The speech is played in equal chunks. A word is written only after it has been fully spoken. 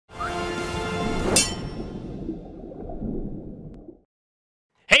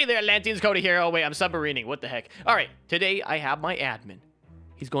there, Atlantis, Cody here. Oh, wait, I'm submarining. What the heck? All right, today I have my admin.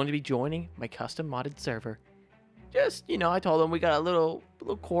 He's going to be joining my custom modded server. Just, you know, I told him we got a little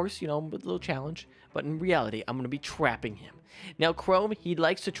course, you know, a little challenge. But in reality, I'm going to be trapping him. Now, Chrome, he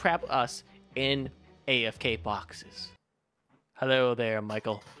likes to trap us in AFK boxes. Hello there,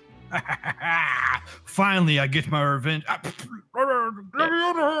 Michael. Finally, I get my revenge.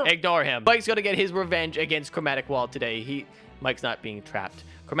 Ignore him. Mike's going to get his revenge against Chromatic Wall today. Mike's not being trapped.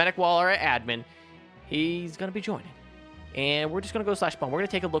 Chromatic Wall, our admin, he's going to be joining. And we're just going to go /spawn. We're going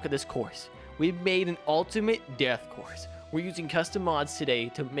to take a look at this course. We've made an ultimate death course. We're using custom mods today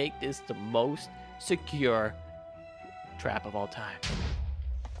to make this the most secure trap of all time.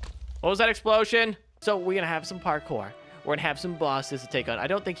 What was that explosion? So we're going to have some parkour. We're going to have some bosses to take on. I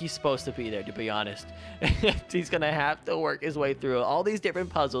don't think he's supposed to be there, to be honest. He's going to have to work his way through all these different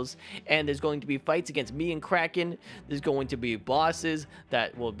puzzles. And there's going to be fights against me and Kraken. There's going to be bosses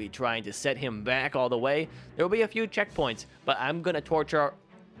that will be trying to set him back all the way. There will be a few checkpoints. But I'm going to torture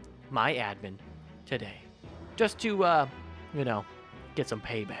my admin today. Just to, you know, get some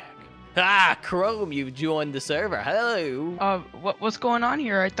payback. Ah, Chrome, you've joined the server. Hello. What's going on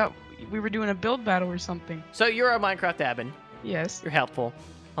here? I thought we were doing a build battle or something. So you're a Minecraft admin. Yes. You're helpful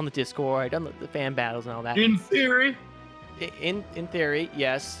on the Discord, on the fan battles and all that. In theory. In theory,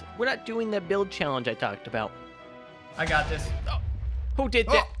 yes. We're not doing the build challenge I talked about. I got this. Oh, who did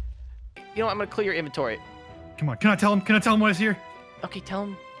that? You know what? I'm gonna clear your inventory. Come on, can I tell him? Can I tell him what is here? Okay, tell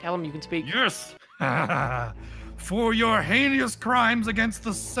him you can speak. Yes. For your heinous crimes against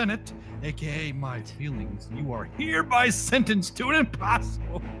the Senate, aka my feelings, you are hereby sentenced to an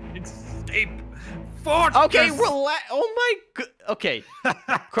impossible escape fortress. Okay, relax. Oh my god. Okay.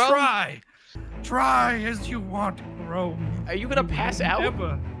 Chrome, Try as you want, Chrome. are you gonna pass out?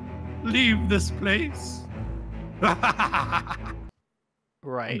 Never leave this place.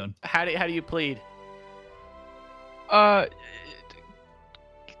 Right. How do you plead?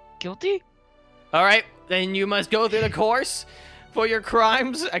 Guilty? All right, then you must go through the course for your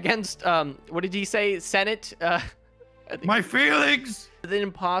crimes against what did he say? Senate. My feelings. The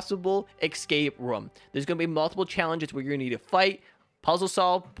impossible escape room. There's gonna be multiple challenges where you're gonna need to fight, puzzle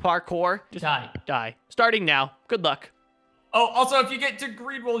solve, parkour. Just die. Starting now. Good luck. Oh, also, if you get to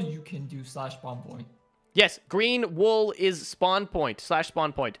green wool, you can do /spawn point. Yes, green wool is spawn point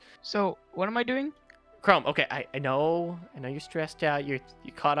 /spawn point. So what am I doing? Chrome, okay, I know you're stressed out. You're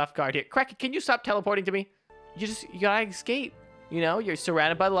caught off guard here. Kraken, can you stop teleporting to me? You gotta escape. You know, you're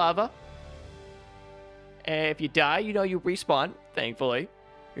surrounded by lava. And if you die, you know you respawn. Thankfully,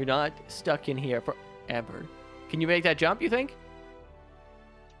 you're not stuck in here forever. Can you make that jump? You think?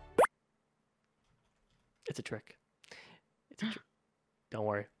 It's a trick. It's a trick. Don't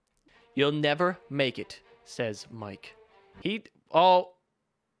worry. You'll never make it, says Mike. Oh.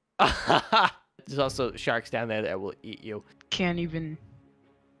 There's also sharks down there that will eat you. Can't even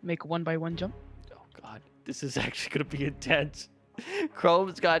make a 1x1 jump. Oh god, this is actually gonna be intense.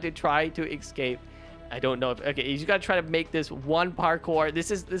 Chrome's got to try to escape. I don't know if he's got to try to make this one parkour.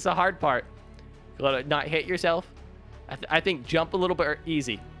 This is a hard part. You gotta not hit yourself. I think jump a little bit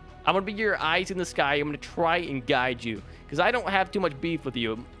easy. I'm gonna be your eyes in the sky. I'm gonna try and guide you because I don't have too much beef with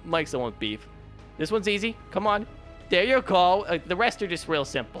you. Mike's the one with beef. This one's easy. Come on, there you go. The rest are just real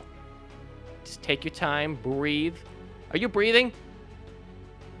simple. Just take your time, breathe. Are you breathing?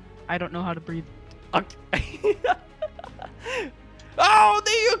 I don't know how to breathe. Okay. Oh,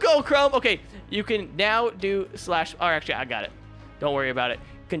 there you go, Chrome. Okay, you can now do / oh, actually, I got it. Don't worry about it.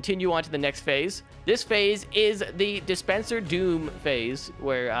 Continue on to the next phase. This phase is the Dispenser Doom phase,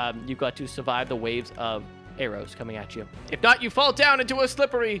 where you've got to survive the waves of arrows coming at you. If not, you fall down into a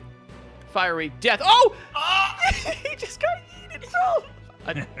slippery, fiery death. Oh! He just got eaten, bro.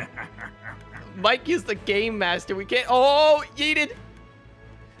 Mike is the game master. We can't. Oh, yeeted.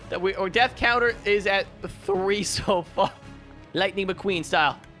 Our death counter is at 3 so far. Lightning McQueen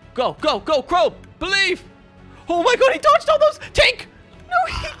style. Go, Chrome. Believe. Oh my god, he dodged all those. Tank. No,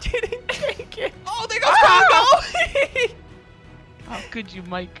 he didn't take it. Oh, there goes Chrome. No. How could you,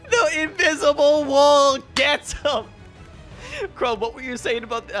 Mike? The invisible wall gets him. Chrome, what were you saying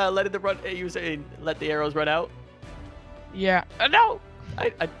about letting the run? You were saying let the arrows run out? Yeah. No.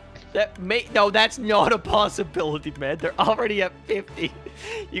 No, that's not a possibility, man. They're already at 50.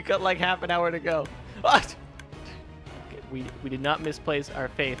 You got like half an hour to go. What? Okay, we did not misplace our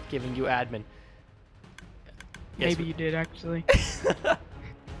faith giving you admin. Yes, Maybe you did, actually.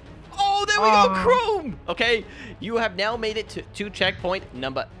 Oh, there we go, Chrome. Okay, you have now made it to checkpoint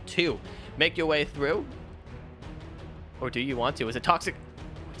number 2. Make your way through. Or do you want to? Is it toxic?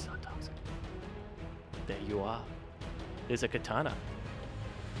 It's not toxic. There you are. There's a katana.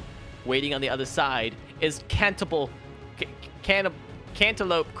 Waiting on the other side is Cantaloupe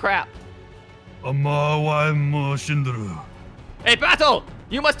Crap. Hey, Battle!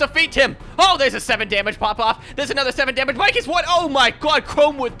 You must defeat him! Oh, there's a 7 damage pop-off. There's another 7 damage. Mike is what? Oh my god,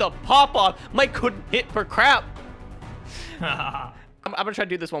 Chrome with the pop-off. Mike couldn't hit for crap. I'm gonna try to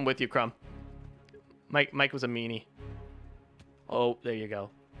do this one with you, Crumb. Mike was a meanie. Oh, there you go.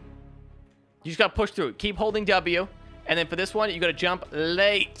 You just gotta push through. Keep holding W. And then for this one, you gotta jump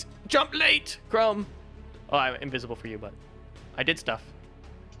late. Jump late, Crumb. Oh, I'm invisible for you, but I did stuff.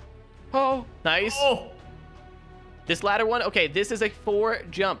 Oh, nice. Oh. This ladder one, okay, this is a 4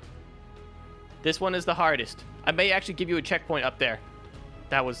 jump. This one is the hardest. I may actually give you a checkpoint up there.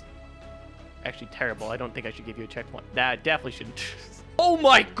 That was actually terrible. I don't think I should give you a checkpoint. That definitely shouldn't. Oh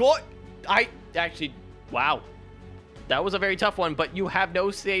my god. I actually, wow. That was a very tough one, but you have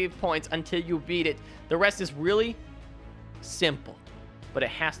no save points until you beat it. The rest is really simple, but it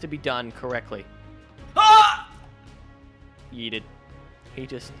has to be done correctly. Ah! Yeeted. He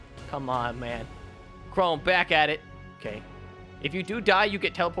just, come on, man. Chrome, back at it. Okay. If you do die, you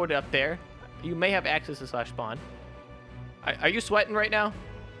get teleported up there. You may have access to slash spawn. Are you sweating right now?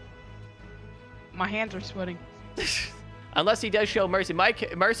 My hands are sweating. Unless he does show mercy.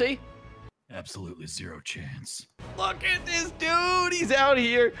 Mike, mercy? Absolutely zero chance. Look at this dude. He's out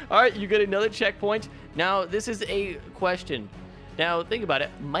here. All right, you get another checkpoint. Now, this is a question. Now, think about it.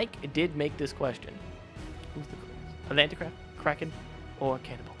 Mike did make this question. Who's the Atlantis, Kraken, or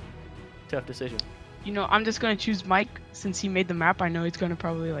Cannibal? Tough decision. You know, I'm just gonna choose Mike since he made the map. I know he's gonna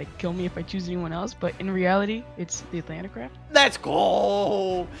probably like kill me if I choose anyone else, but in reality, it's the Atlantic craft. Let's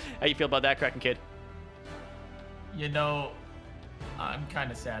go. How you feel about that, Kraken Kid? You know, I'm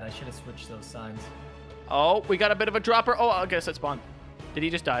kind of sad. I should have switched those signs. Oh, we got a bit of a dropper. Oh, I guess it spawned. Did he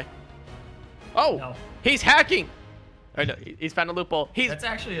just die? Oh, No. He's hacking. Or no, he's found a loophole. That's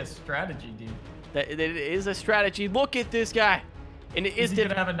actually a strategy, dude. That is a strategy. Look at this guy. And it Is is he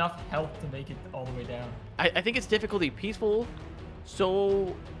gonna have enough health to make it all the way down? I think it's difficulty peaceful,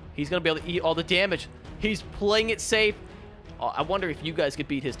 so he's gonna be able to eat all the damage. He's playing it safe. Oh, I wonder if you guys could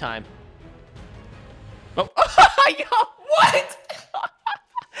beat his time. Oh, what?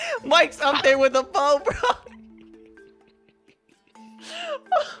 Mike's up there with a bow, bro.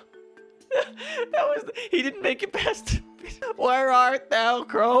 He didn't make it past. Where art thou,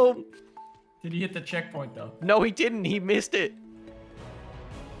 Chrome? Did he hit the checkpoint though? No, he didn't. He missed it.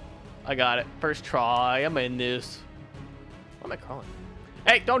 I got it. First try. I'm in this. What am I crawling?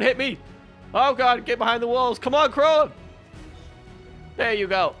 Hey, don't hit me. Oh, God. Get behind the walls. Come on, Chrome. There you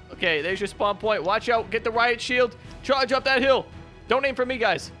go. Okay, there's your spawn point. Watch out. Get the riot shield. Charge up that hill. Don't aim for me,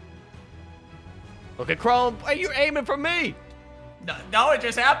 guys. Look at Chrome. Hey, you're aiming for me. No, it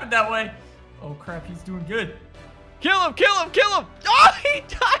just happened that way. Oh, crap. He's doing good. Kill him. Kill him. Kill him. Oh, he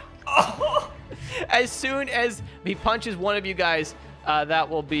died. Oh. As soon as he punches one of you guys, that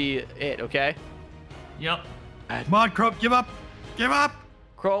will be it, okay? Yep. Come on, Crump, give up. Give up.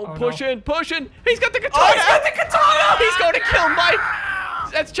 Chrome, Oh, pushing, no. pushing. He's got the katana. Oh, he's got the katana. He's going to kill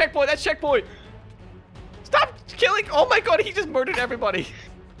Mike. That's checkpoint. That's checkpoint. Stop killing. Oh, my God. He just murdered everybody.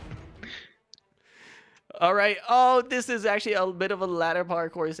 All right. Oh, this is actually a bit of a ladder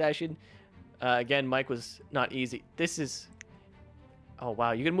parkour session. Again, Mike was not easy. This is... Oh,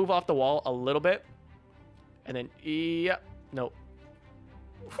 wow. You can move off the wall a little bit. And then... Yeah. No.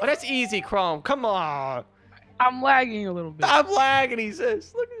 Oh, that's easy, Chrome. Come on. I'm lagging a little bit. I'm lagging, he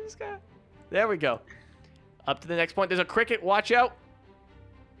says. Look at this guy. There we go. Up to the next point. There's a cricket. Watch out.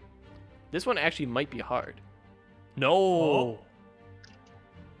 This one actually might be hard. No. Oh.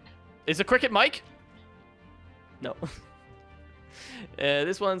 Is the cricket Mike? No.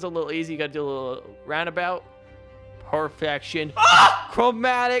 This one's a little easy. You got to do a little roundabout. Perfection. Ah!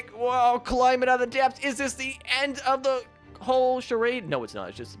 Chromatic. Whoa, climbing out of the depths. Is this the end of the whole charade? No, it's not.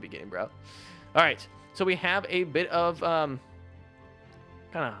 It's just the beginning, bro. All right. So we have a bit of kind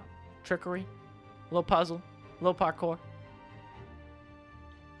of trickery, a little puzzle, a little parkour.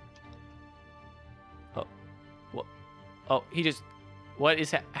 Oh, what? Oh, he just. What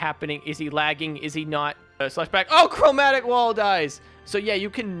is happening? Is he lagging? Is he not? Slash back. Oh, chromatic wall dies. So yeah, you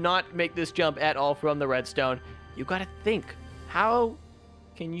cannot make this jump at all from the redstone. You gotta think. How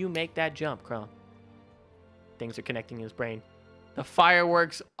can you make that jump, Chrome? Things are connecting in his brain. The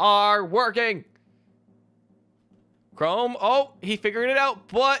fireworks are working. Chrome, oh, he figured it out,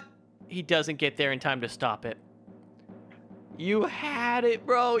 but he doesn't get there in time to stop it. You had it,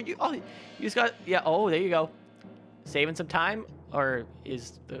 bro. You just got, yeah, oh, there you go. Saving some time, or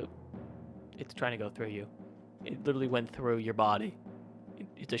is it's trying to go through you. It literally went through your body.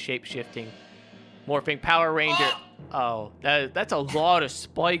 It's a shape-shifting, morphing Power Ranger. Uh-oh. That's a lot of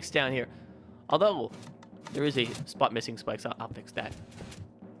spikes down here. Although, there is a spot missing spikes. I'll fix that.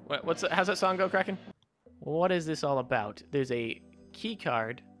 How's that song go, Kraken? What is this all about? There's a key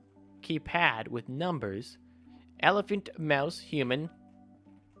card, keypad with numbers, elephant, mouse, human,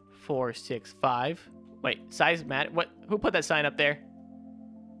 4, 6, 5. Wait, size matter? What? Who put that sign up there?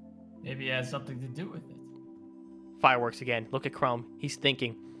 Maybe it has something to do with it. Fireworks again. Look at Chrome. He's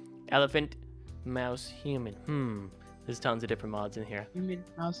thinking. Elephant, mouse, human. There's tons of different mods in here. Human,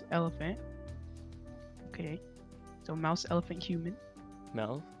 mouse, elephant. Okay. So mouse, elephant, human.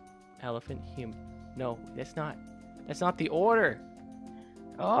 Mouse, elephant, human. No, that's not the order.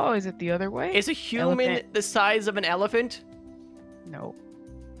 Oh, is it the other way? Is a human Elephant. the size of an elephant? No.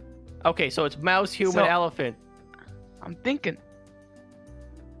 Okay, so it's mouse, human, So- elephant. I'm thinking.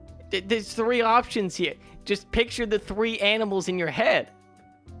 There's 3 options here. Just picture the 3 animals in your head.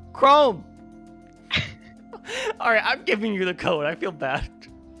 Chrome. All right, I'm giving you the code. I feel bad.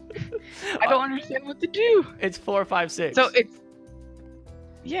 I don't understand what to do. It's 4, 5, 6. So it's.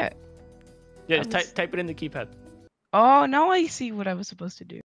 Yeah. Yeah, I just was- type it in the keypad. Oh, now I see what I was supposed to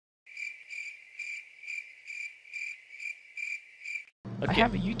do. I Okay.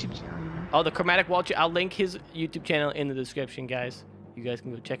 have a YouTube channel, you know. Oh, the Chromatic Wall. I'll link his YouTube channel in the description, guys. You guys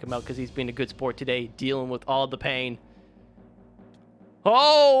can go check him out because he's been a good sport today, dealing with all the pain.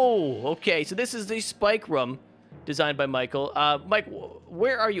 Oh, okay. So this is the spike room designed by Michael. Mike,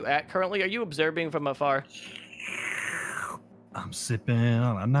 where are you at currently? Are you observing from afar? I'm sipping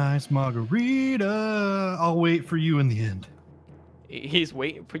on a nice margarita. I'll wait for you in the end. He's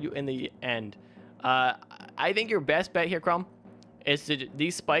waiting for you in the end. I think your best bet here, Chrome, is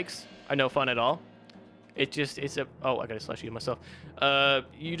these spikes are no fun at all. Oh, I gotta slash you myself.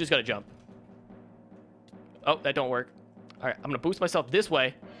 You just gotta jump. Oh, that don't work. All right, I'm gonna boost myself this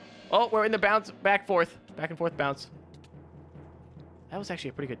way. Oh, we're in the bounce, back and forth bounce. That was actually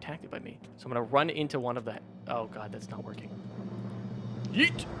a pretty good tactic by me. So I'm gonna run into one of that. Oh God, that's not working.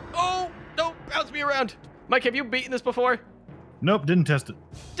 Yeet! Oh, no, bounce me around. Mike, have you beaten this before? Nope, didn't test it.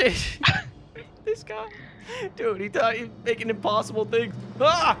 This guy, dude, he's making impossible things.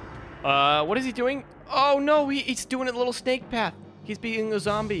 What is he doing? Oh no, he's doing a little snake path. He's being a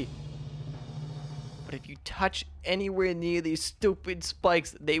zombie. But if you touch anywhere near these stupid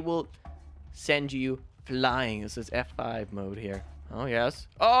spikes, they will send you flying. This is F5 mode here. Oh yes.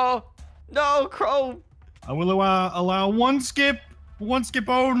 Oh no, Chrome. I will allow one skip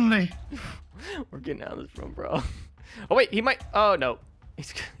only. We're getting out of this room, bro. Oh wait, he might. Oh no.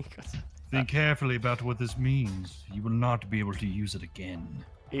 Think carefully about what this means. You will not be able to use it again.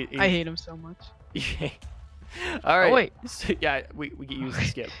 I hate him so much. All right. Oh, wait. So, yeah, we can use the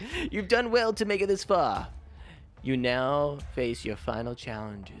skip. You've done well to make it this far. You now face your final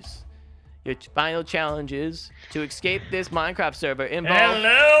challenges. Your final challenges to escape this Minecraft server involve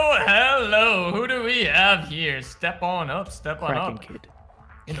Hello. Who do we have here? Step on up. Step on Kraken up. Kid.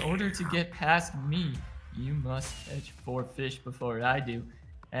 In order to get past me, you must catch 4 fish before I do.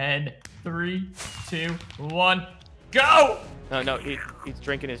 And 3, 2, 1, go! No, he's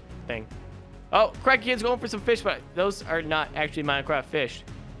drinking his thing. Oh, Kraken Kid's going for some fish, but those are not actually Minecraft fish.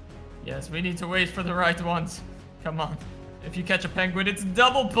 Yes, we need to wait for the right ones. Come on. If you catch a penguin, it's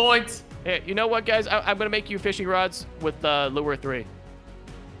double points. Hey, you know what, guys? I'm gonna make you fishing rods with lure 3.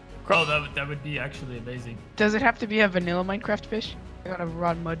 Oh, that would be actually amazing. Does it have to be a vanilla Minecraft fish? I got a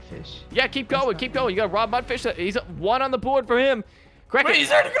raw mudfish. Yeah, keep going, keep going. You got raw mudfish. He's 1 on the board for him. Kraken, Wait,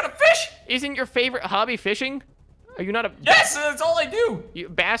 he's already got a fish? isn't your favorite hobby fishing? Are you not a Yes, that's all I do.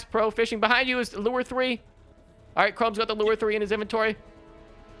 Bass Pro fishing? Behind you is lure 3. All right, Chrome's got the lure 3 in his inventory.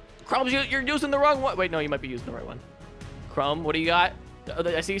 Chrome, you're using the wrong one. Wait, no, you might be using the right one. Chrome, what do you got?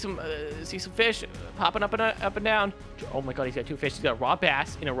 I see some fish popping up and down. Oh my God, he's got 2 fish. He's got a raw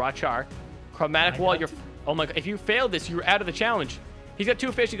bass and a raw char. Chromatic wall. Oh my God, if you fail this, you're out of the challenge. He's got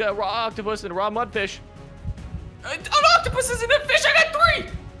 2 fish. He's got a raw octopus and a raw mudfish. An octopus isn't a fish. I got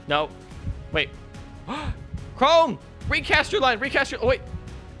 3. No, wait. Chrome, recast your line. Oh wait.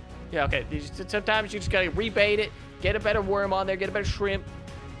 Yeah, okay. Sometimes you just gotta rebait it, get a better worm on there, get a better shrimp.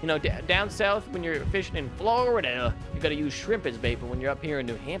 You know, down south when you're fishing in Florida, you gotta use shrimp as bait, but when you're up here in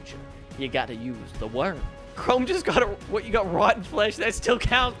New Hampshire, you gotta use the worm. Chrome just got what you got rotten flesh. That still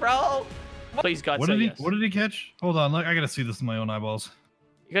counts, bro. Please God, say yes. What did he catch? Hold on, I gotta see this in my own eyeballs.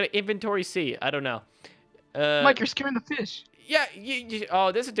 You got an inventory C. I don't know. Mike, you're scaring the fish. Yeah.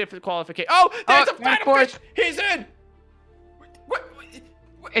 Oh, this is a different qualification. Oh, there's a fat fish. He's in. What?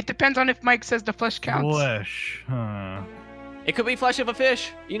 It depends on if Mike says the flesh counts. Flesh, huh? It could be flesh of a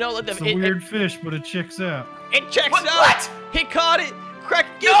fish. You know, It's a weird fish, but it checks out. It checks out. What? He caught it. Crack,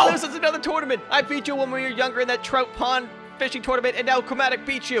 No! this is another tournament. I beat you when we were younger in that trout pond fishing tournament, and now Chromatic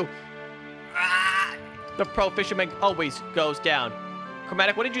beats you. Ah! The pro fisherman always goes down.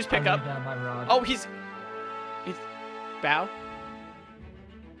 Chromatic, what did you just pick I up? laid down my rod. Oh, he's bow.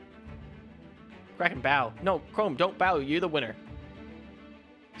 Crack and bow. No, Chrome, don't bow. You're the winner.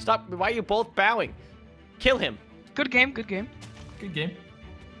 Stop. Why are you both bowing? Kill him. Good game, good game. Good game.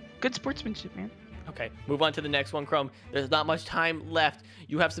 Good sportsmanship, man. Okay, move on to the next one, Chrome. There's not much time left.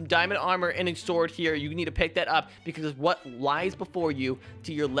 You have some diamond armor and a sword here. You need to pick that up because what lies before you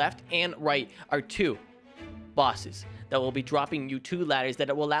to your left and right are two bosses that will be dropping you 2 ladders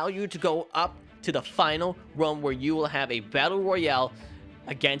that will allow you to go up to the final room where you will have a battle royale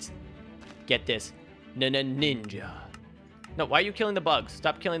against, get this, Ninja. No, why are you killing the bugs?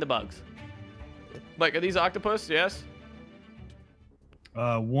 Stop killing the bugs. Like, are these octopus? Yes?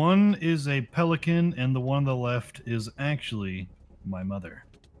 One is a pelican, and the one on the left is actually my mother.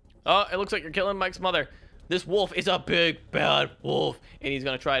 Oh, it looks like you're killing Mike's mother. This wolf is a big, bad wolf, and he's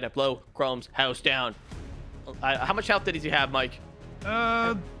going to try to blow Chrome's house down. How much health did he have, Mike?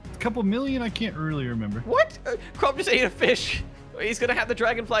 A couple million, I can't really remember. What? Chrome just ate a fish. He's going to have the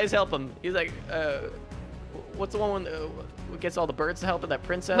dragonflies help him. He's like, what's the one who gets all the birds to help him, that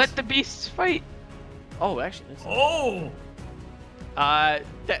princess? Let the beasts fight. Oh, actually. Oh!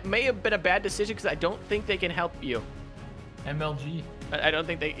 That may have been a bad decision because I don't think they can help you. MLG. I don't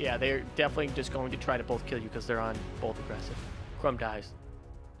think they, yeah, they're definitely just going to try to both kill you because they're on both aggressive. Chrome dies.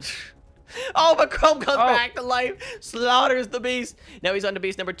 Oh, but Chrome comes back to life, slaughters the beast. Now he's on to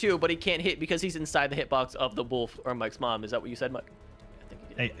beast number 2, but he can't hit because he's inside the hitbox of the wolf or Mike's mom. Is that what you said, Mike? I think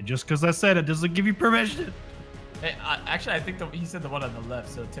you did. Hey, just because I said it doesn't give you permission. Hey, actually, I think he said the one on the left,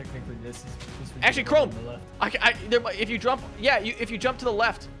 so technically this would Actually, be the one Chrome, on the left. if you jump, yeah, if you jump to the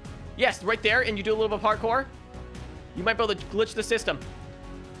left, yes, right there, and you do a little bit of parkour, you might be able to glitch the system.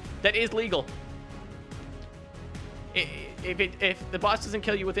 That is legal. If the boss doesn't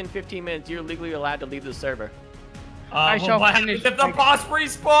kill you within 15 minutes, you're legally allowed to leave the server. I shall what finish happens if the Mike. boss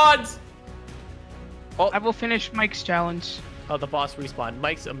respawns? I will finish Mike's challenge. Oh, the boss respawned.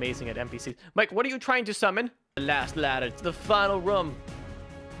 Mike's amazing at NPCs. Mike, what are you trying to summon? The last ladder to the final room.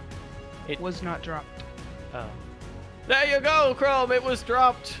 It was not dropped. Oh. There you go, Chrome. It was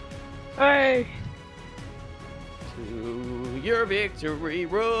dropped. Hey! To your victory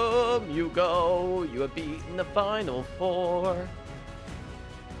room you go. You have beaten the final 4.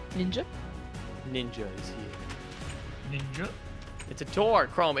 Ninja? Ninja is here. Ninja. It's a door,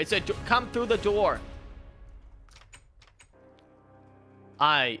 Chrome. It's a come through the door.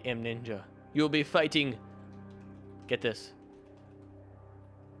 I am Ninja. You'll be fighting. Get this.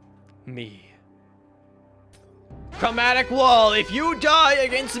 Me. Chromatic Wall, if you die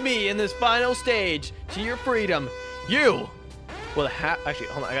against me in this final stage to your freedom, you will have. Actually,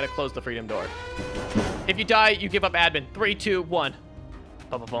 hold on. I gotta close the freedom door. If you die, you give up admin. 3, 2, 1.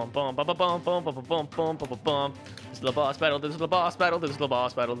 Bum bum bum bum bum bum bum bum bum bum bum bum. This is the boss battle. This is the boss battle. This is the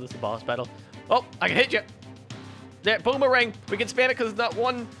boss battle. This is the boss battle. Oh, I can hit you. There, boomerang. We can spam it because it's not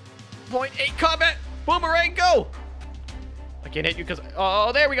 1.8 combat. Boomerang, go. I can't hit you because.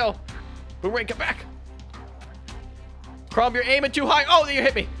 Oh, there we go. Boomerang, come back. Chrome, you're aiming too high. Oh, you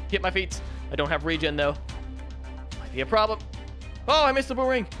hit me. Hit my feet. I don't have regen though. Might be a problem. Oh, I missed the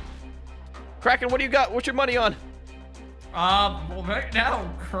boomerang. Kraken, what do you got? What's your money on? Well, right now,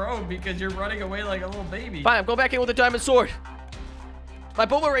 Crow, because you're running away like a little baby. Fine, I'm going back in with a diamond sword. My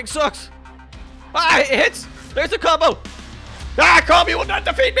boomerang sucks. Ah, it hits. There's the combo. Ah, Chrome, you will not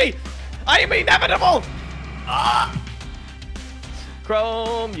defeat me. I am inevitable. Ah.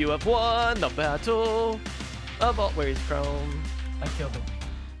 Chrome, you have won the battle of all. Where is Chrome? I killed him.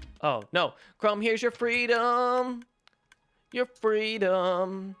 Oh, no. Chrome, here's your freedom. Your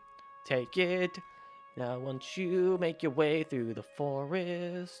freedom. Take it. Now, once you make your way through the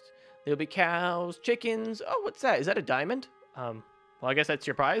forest, there'll be cows, chickens. Oh, what's that? Is that a diamond? Well, I guess that's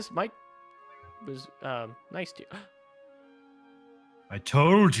your prize. Mike was nice to you. I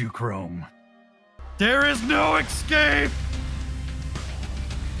told you, Chrome. There is no escape.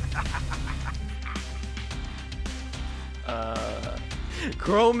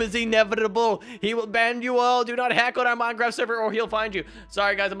 Chrome is inevitable. He will ban you all. Do not hack on our Minecraft server or he'll find you.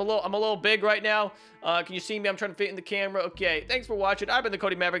 Sorry guys, I'm a little big right now. Can you see me? I'm trying to fit in the camera. Okay, thanks for watching. I've been the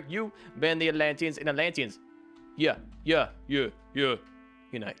Cody Maverick. You've been the Atlanteans, and Atlanteans. Yeah.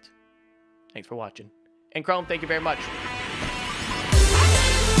 Unite. Thanks for watching. And Chrome, thank you very much.